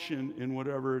function in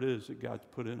whatever it is that God's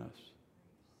put in us.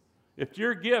 If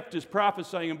your gift is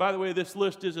prophesying, and by the way, this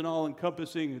list isn't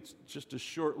all-encompassing, it's just a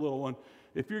short little one.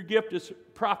 If your gift is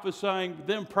prophesying,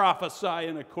 then prophesy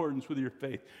in accordance with your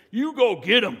faith. You go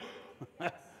get them.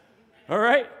 All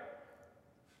right?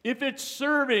 If it's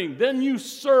serving, then you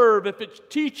serve. If it's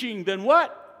teaching, then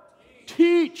what?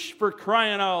 Teach, for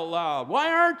crying out loud.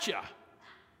 Why aren't you?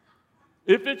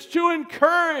 If it's to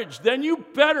encourage, then you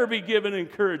better be giving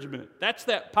encouragement. That's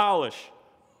that polish.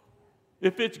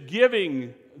 If it's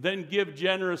giving, then give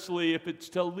generously. If it's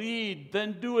to lead,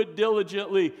 then do it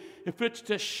diligently. If it's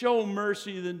to show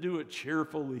mercy, then do it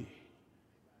cheerfully.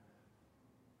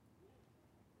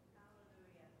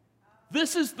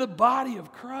 This is the body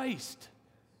of Christ.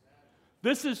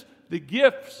 This is the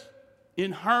gifts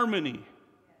in harmony.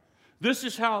 This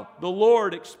is how the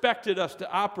Lord expected us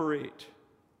to operate.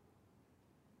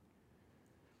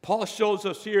 Paul shows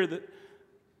us here that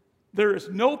there is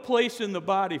no place in the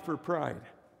body for pride.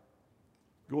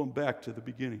 Going back to the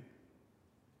beginning.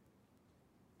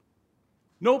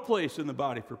 No place in the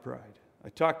body for pride. I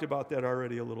talked about that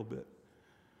already a little bit.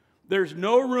 There's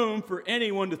no room for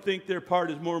anyone to think their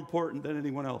part is more important than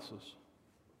anyone else's.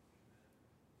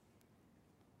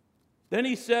 Then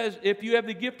he says, if you have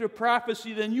the gift of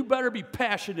prophecy, then you better be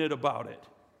passionate about it.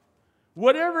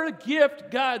 Whatever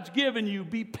gift God's given you,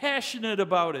 be passionate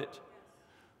about it.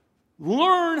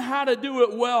 Learn how to do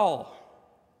it well.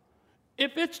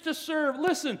 If it's to serve,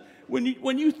 listen, when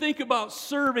you think about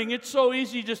serving, it's so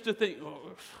easy just to think, oh,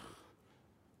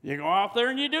 you go out there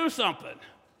and you do something.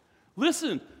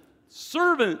 Listen,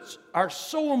 servants are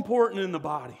so important in the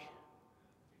body.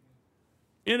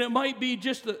 And it might be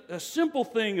just a simple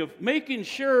thing of making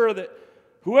sure that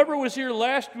whoever was here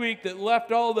last week that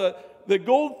left all the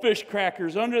goldfish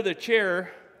crackers under the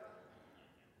chair,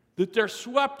 that they're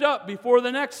swept up before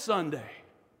the next Sunday.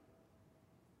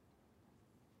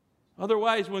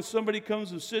 Otherwise, when somebody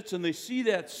comes and sits and they see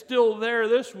that still there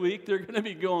this week, they're going to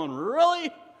be going, really?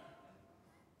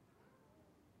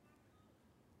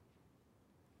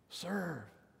 Serve.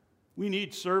 We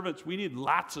need servants. We need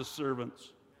lots of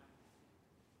servants.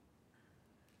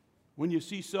 When you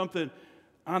see something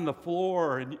on the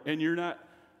floor and you're not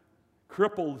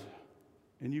crippled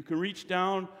and you can reach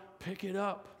down, pick it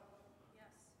up. Yes.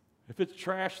 If it's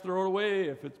trash, throw it away.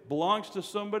 If it belongs to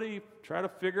somebody, try to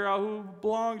figure out who it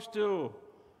belongs to.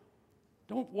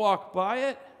 Don't walk by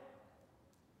it.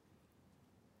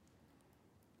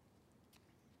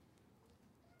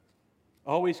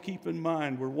 Always keep in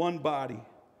mind we're one body,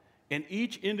 and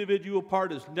each individual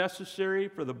part is necessary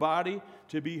for the body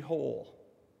to be whole.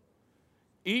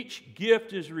 Each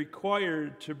gift is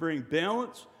required to bring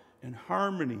balance and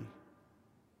harmony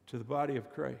to the body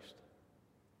of Christ.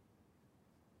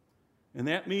 And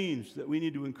that means that we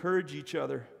need to encourage each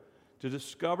other to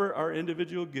discover our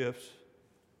individual gifts,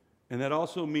 and that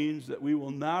also means that we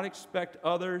will not expect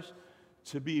others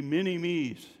to be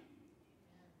mini-me's,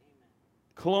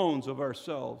 clones of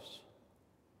ourselves.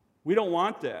 We don't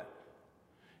want that.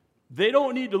 They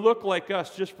don't need to look like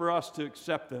us just for us to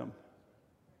accept them.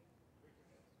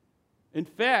 In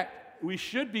fact, we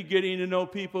should be getting to know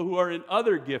people who are in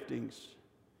other giftings.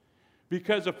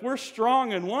 Because if we're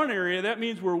strong in one area, that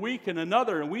means we're weak in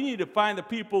another. And we need to find the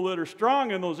people that are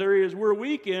strong in those areas we're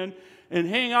weak in and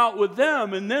hang out with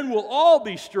them, and then we'll all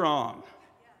be strong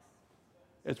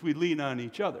as we lean on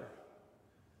each other.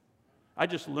 I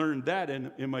just learned that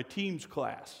in my teams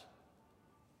class.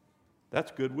 That's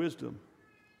good wisdom.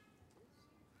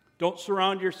 Don't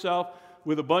surround yourself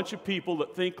with a bunch of people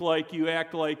that think like you,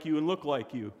 act like you, and look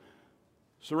like you.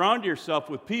 Surround yourself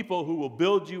with people who will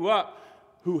build you up,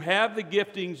 who have the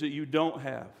giftings that you don't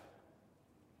have.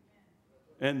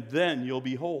 And then you'll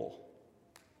be whole.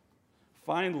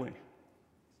 Finally,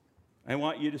 I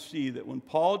want you to see that when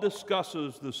Paul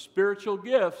discusses the spiritual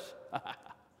gifts,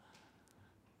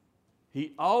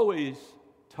 he always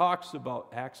talks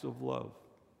about acts of love.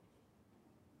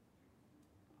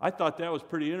 I thought that was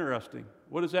pretty interesting.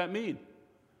 What does that mean?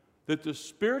 That the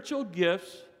spiritual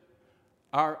gifts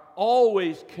are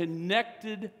always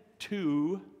connected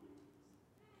to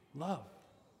love.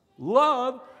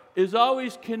 Love is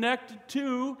always connected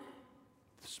to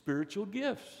spiritual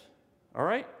gifts. All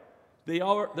right?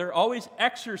 They're always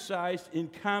exercised in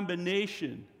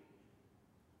combination.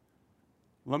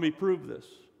 Let me prove this.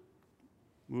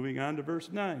 Moving on to verse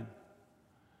 9.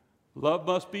 Love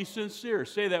must be sincere.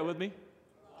 Say that with me.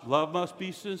 Love must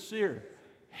be sincere.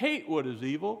 Hate what is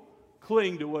evil.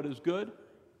 Cling to what is good.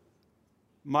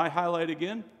 My highlight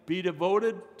again, be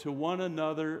devoted to one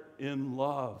another in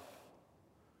love.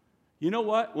 You know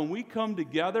what? When we come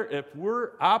together, if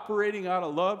we're operating out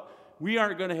of love, we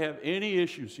aren't going to have any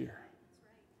issues here.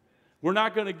 We're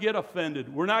not going to get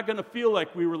offended. We're not going to feel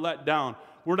like we were let down.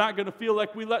 We're not going to feel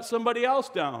like we let somebody else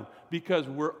down because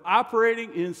we're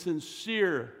operating in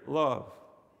sincere love.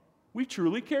 We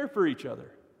truly care for each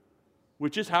other,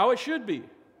 which is how it should be.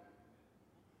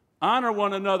 Honor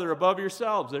one another above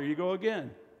yourselves. There you go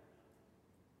again.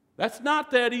 That's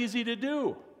not that easy to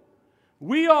do.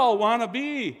 We all want to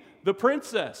be the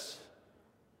princess.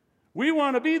 We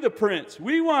want to be the prince.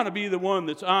 We want to be the one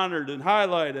that's honored and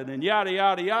highlighted and yada,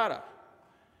 yada, yada.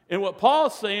 And what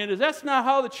Paul's saying is that's not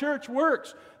how the church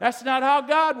works. That's not how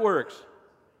God works.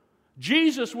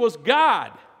 Jesus was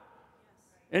God,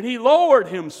 and he lowered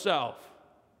himself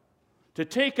to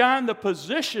take on the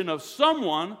position of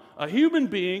someone, a human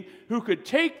being, who could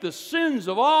take the sins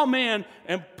of all men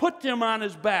and put them on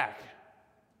his back.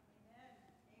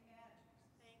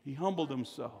 He humbled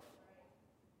himself.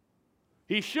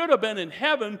 He should have been in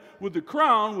heaven with the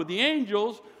crown, with the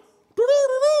angels.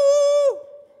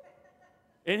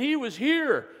 And he was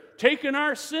here taking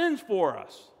our sins for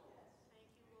us.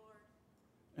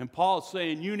 And Paul's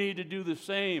saying you need to do the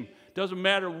same. Doesn't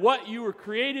matter what you were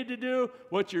created to do,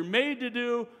 what you're made to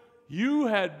do, you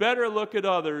had better look at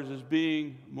others as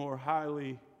being more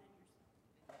highly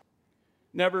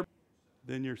never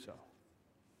than yourself.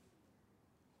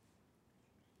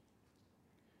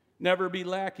 Never be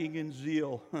lacking in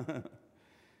zeal.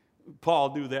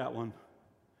 Paul knew that one.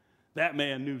 That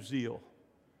man knew zeal.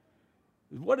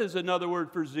 What is another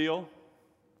word for zeal?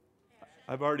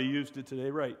 I've already used it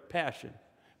today, right? Passion.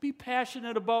 Be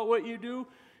passionate about what you do.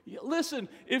 Listen,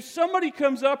 if somebody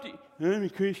comes up to you, I'm a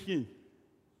Christian.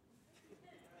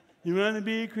 You want to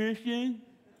be a Christian?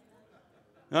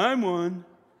 I'm one.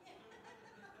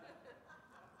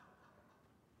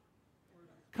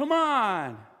 Come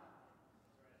on.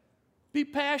 Be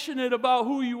passionate about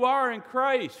who you are in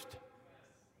Christ.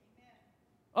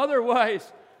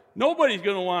 Otherwise, nobody's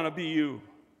going to want to be you.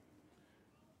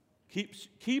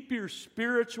 Keep your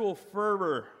spiritual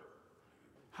fervor.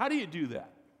 How do you do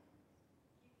that?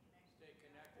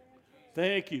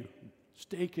 Thank you.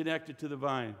 Stay connected to the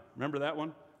vine. Remember that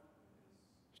one?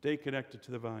 Stay connected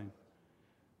to the vine.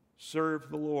 Serve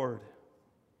the Lord.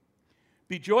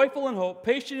 Be joyful in hope,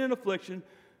 patient in affliction,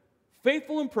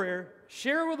 faithful in prayer,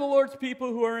 share with the Lord's people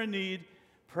who are in need,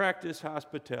 practice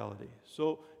hospitality.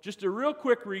 So just a real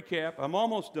quick recap. I'm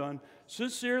almost done.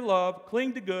 Sincere love,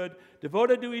 cling to good,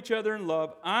 devoted to each other in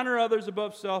love, honor others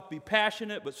above self, be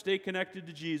passionate but stay connected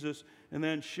to Jesus, and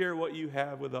then share what you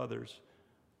have with others.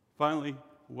 Finally,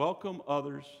 welcome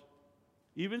others,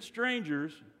 even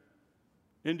strangers,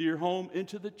 into your home,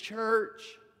 into the church.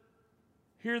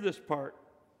 Hear this part.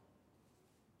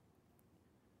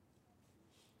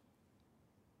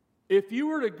 If you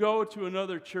were to go to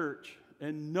another church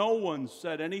and no one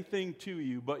said anything to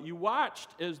you, but you watched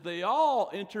as they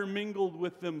all intermingled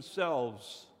with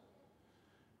themselves,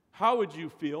 how would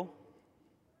you feel?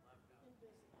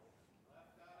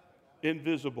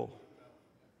 Invisible.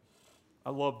 I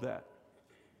love that.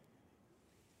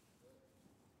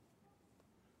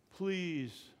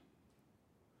 Please.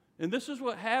 And this is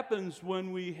what happens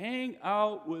when we hang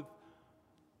out with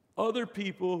other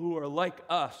people who are like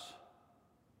us.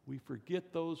 We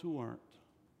forget those who aren't.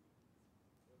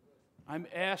 I'm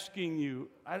asking you,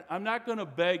 I'm not going to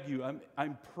beg you,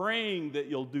 I'm praying that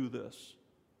you'll do this.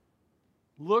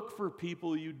 Look for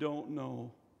people you don't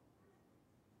know.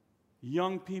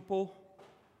 Young people,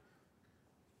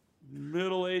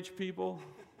 middle-aged people,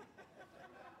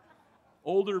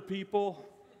 older people,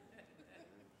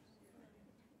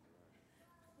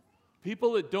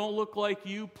 people that don't look like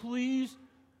you. Please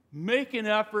make an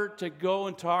effort to go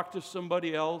and talk to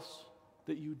somebody else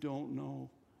that you don't know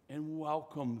and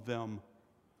welcome them.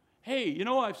 Hey, you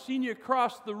know, I've seen you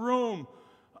across the room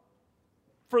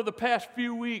for the past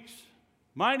few weeks.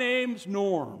 My name's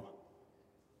Norm.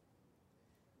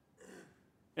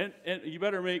 And you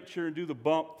better make sure and do the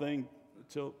bump thing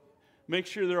until make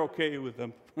sure they're okay with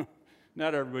them.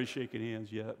 Not everybody's shaking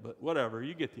hands yet, but whatever,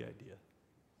 you get the idea.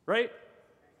 Right?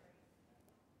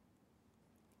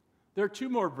 There are two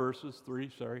more verses, three.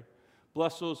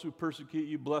 Bless those who persecute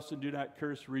you, bless and do not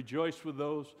curse. Rejoice with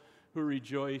those who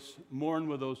rejoice, mourn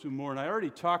with those who mourn. I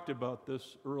already talked about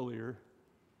this earlier.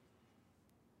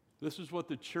 This is what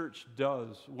the church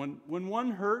does. When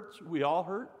one hurts, we all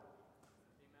hurt.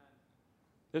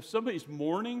 If somebody's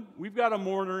mourning, we've got a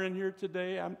mourner in here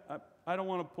today. I don't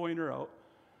want to point her out.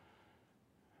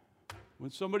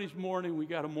 When somebody's mourning, we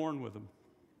got to mourn with them.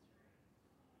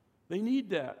 They need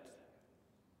that.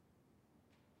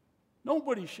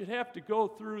 Nobody should have to go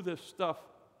through this stuff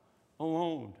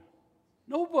alone.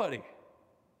 Nobody.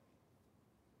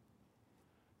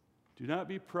 Do not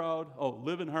be proud. Oh,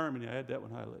 live in harmony. I had that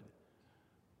one highlighted.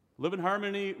 Live in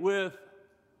harmony with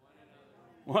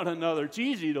one another. It's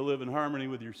easy to live in harmony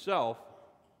with yourself.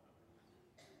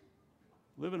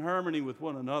 Live in harmony with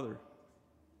one another.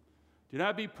 Do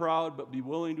not be proud, but be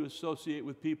willing to associate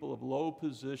with people of low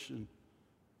position.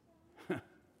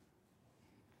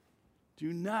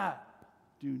 Do not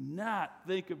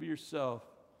think of yourself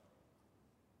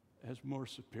as more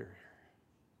superior.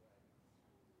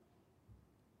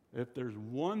 If there's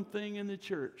one thing in the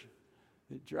church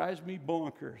that drives me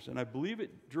bonkers, and I believe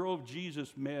it drove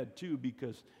Jesus mad too,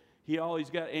 because he always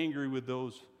got angry with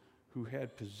those who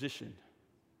had position.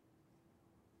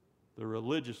 The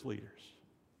religious leaders.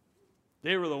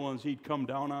 They were the ones he'd come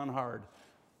down on hard.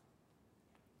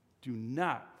 Do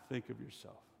not think of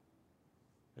yourself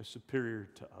as superior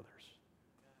to others.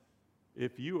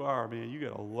 If you are, man, you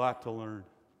got a lot to learn.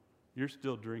 You're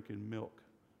still drinking milk,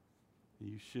 and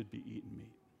you should be eating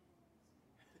meat.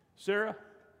 Sarah,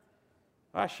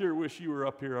 I sure wish you were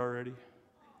up here already,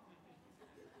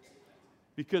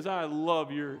 because I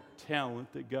love your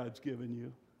talent that God's given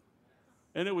you.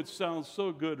 And it would sound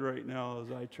so good right now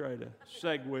as I try to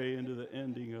segue into the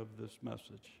ending of this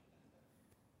message.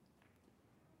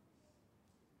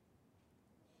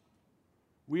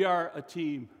 We are a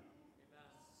team.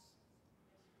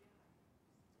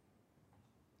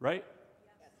 Right?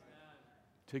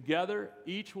 Together,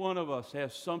 each one of us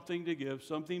has something to give,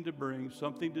 something to bring,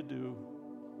 something to do.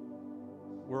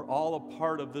 We're all a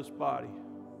part of this body.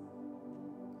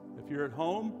 If you're at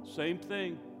home, same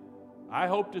thing. I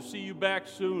hope to see you back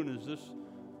soon as this,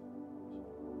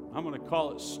 I'm going to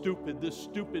call it stupid, this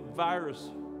stupid virus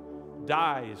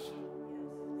dies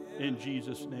in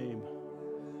Jesus' name.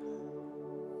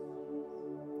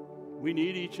 We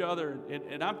need each other.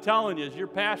 And I'm telling you, as your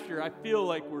pastor, I feel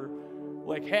like we're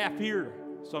like half here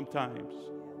sometimes.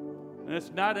 And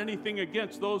it's not anything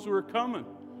against those who are coming.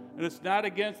 And it's not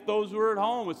against those who are at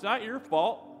home. It's not your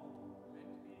fault.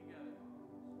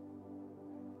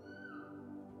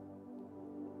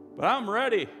 But I'm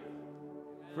ready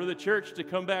for the church to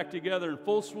come back together in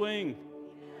full swing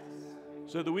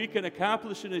so that we can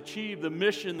accomplish and achieve the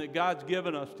mission that God's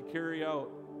given us to carry out.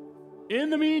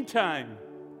 In the meantime,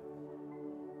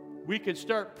 we can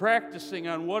start practicing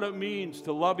on what it means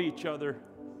to love each other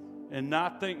and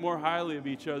not think more highly of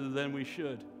each other than we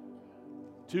should.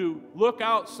 To look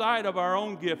outside of our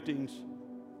own giftings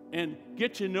and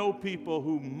get to know people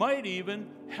who might even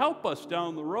help us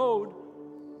down the road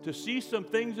to see some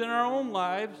things in our own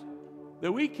lives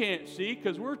that we can't see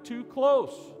because we're too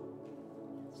close.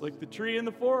 It's like the tree in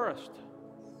the forest.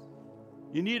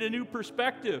 You need a new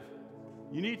perspective.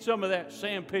 You need some of that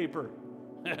sandpaper.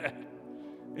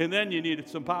 And then you need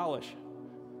some polish.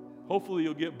 Hopefully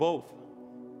you'll get both.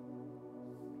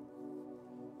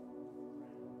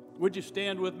 Would you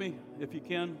stand with me if you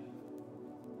can?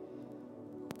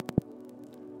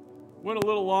 Went a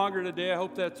little longer today. I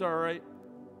hope that's all right.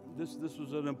 This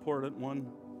was an important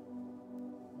one.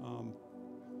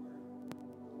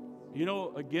 You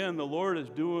know, again, the Lord is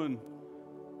doing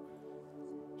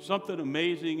something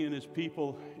amazing in His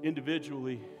people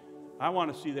individually. I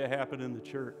want to see that happen in the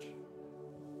church.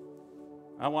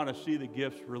 I want to see the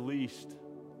gifts released.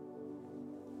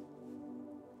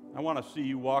 I want to see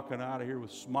you walking out of here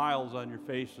with smiles on your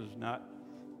faces, not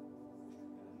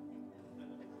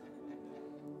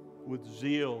with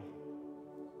zeal,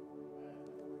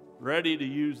 ready to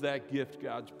use that gift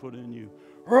God's put in you.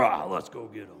 Hurrah, let's go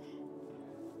get them.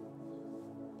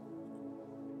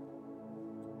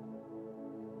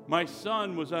 My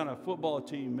son was on a football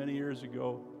team many years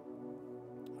ago,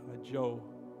 Joe.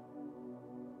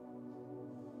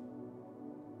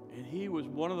 And he was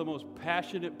one of the most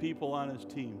passionate people on his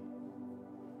team.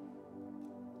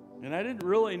 And I didn't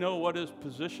really know what his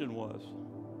position was.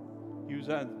 He was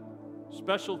on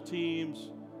special teams.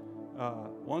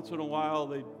 Once in a while,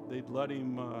 they'd let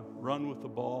him run with the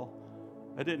ball.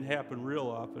 That didn't happen real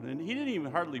often. And he didn't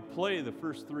even hardly play the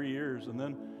first 3 years. And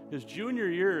then his junior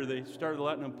year, they started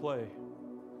letting him play.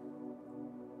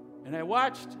 And I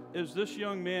watched as this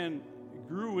young man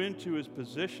grew into his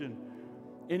position,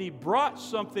 and he brought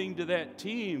something to that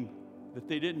team that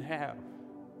they didn't have.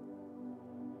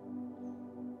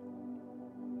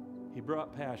 He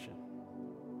brought passion.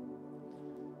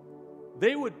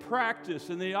 They would practice,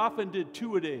 and they often did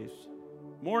 2-a-days,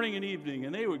 morning and evening,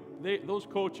 and those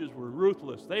coaches were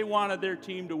ruthless. They wanted their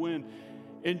team to win.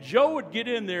 And Joe would get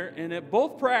in there, and at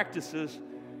both practices,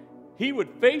 he would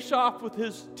face off with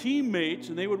his teammates,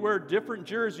 and they would wear different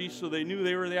jerseys so they knew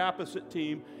they were the opposite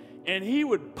team, and he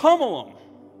would pummel them.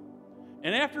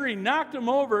 And after he knocked him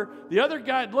over, the other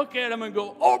guy would look at him and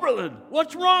go, "Oberlin,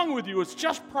 what's wrong with you? It's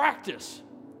just practice."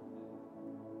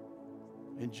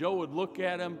 And Joe would look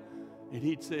at him, and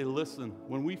he'd say, "Listen,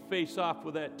 when we face off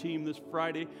with that team this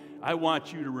Friday, I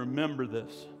want you to remember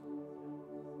this."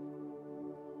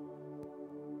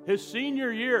 His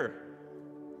senior year,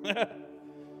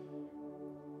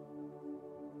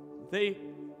 they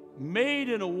made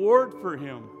an award for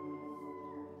him.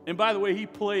 And by the way, he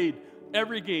played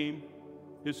every game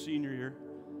his senior year,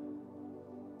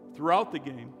 throughout the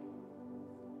game.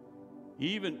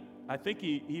 I think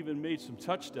he even made some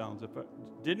touchdowns.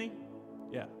 Didn't he?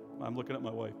 Yeah, I'm looking at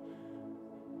my wife.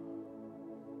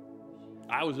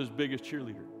 I was his biggest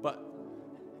cheerleader. But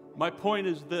my point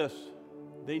is this.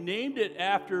 They named it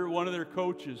after one of their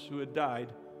coaches who had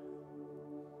died,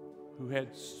 who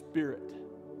had spirit.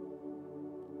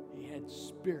 He had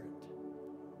spirit.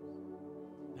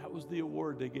 That was the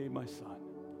award they gave my son.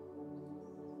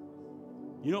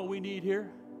 You know what we need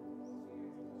here?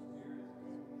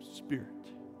 Spirit.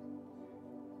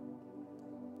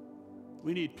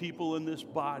 We need people in this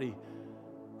body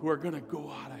who are going to go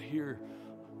out of here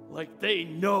like they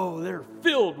know they're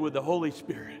filled with the Holy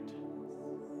Spirit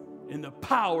and the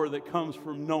power that comes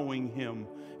from knowing Him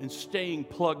and staying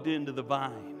plugged into the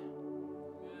vine.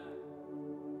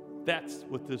 That's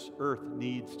what this earth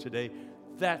needs today.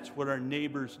 That's what our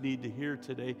neighbors need to hear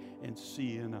today and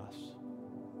see in us.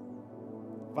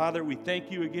 Father, we thank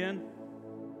you again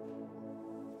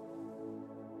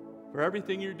for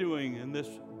everything you're doing in this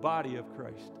body of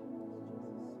Christ.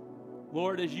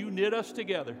 Lord, as you knit us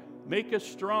together, make us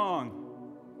strong.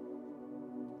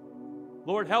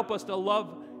 Lord, help us to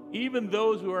love even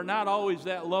those who are not always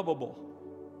that lovable.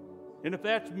 And if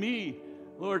that's me,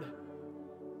 Lord,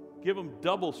 give them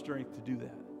double strength to do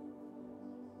that.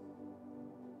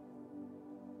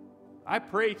 I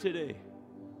pray today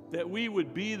that we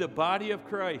would be the body of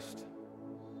Christ,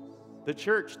 the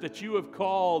church that you have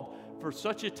called for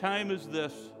such a time as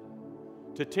this,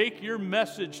 to take your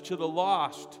message to the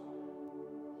lost,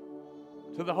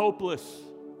 to the hopeless,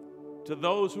 to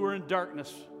those who are in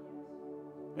darkness,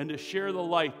 and to share the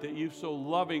light that you've so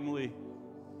lovingly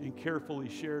and carefully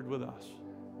shared with us.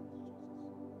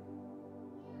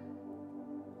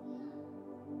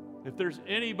 If there's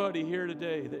anybody here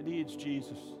today that needs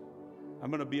Jesus, I'm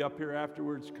going to be up here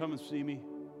afterwards. Come and see me.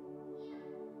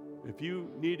 If you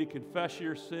need to confess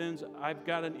your sins, I've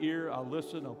got an ear. I'll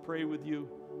listen. I'll pray with you.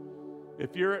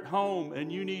 If you're at home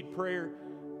and you need prayer,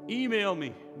 email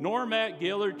me,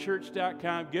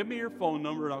 norm@gaylordchurch.com. Give me your phone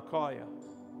number and I'll call you.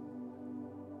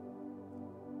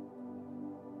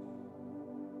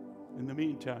 In the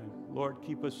meantime, Lord,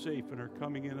 keep us safe in our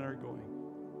coming in and our going.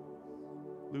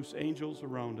 Loose angels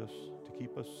around us to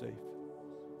keep us safe.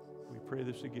 We pray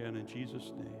this again in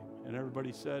Jesus' name. And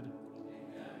everybody said,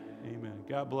 Amen. Amen.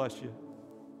 God bless you.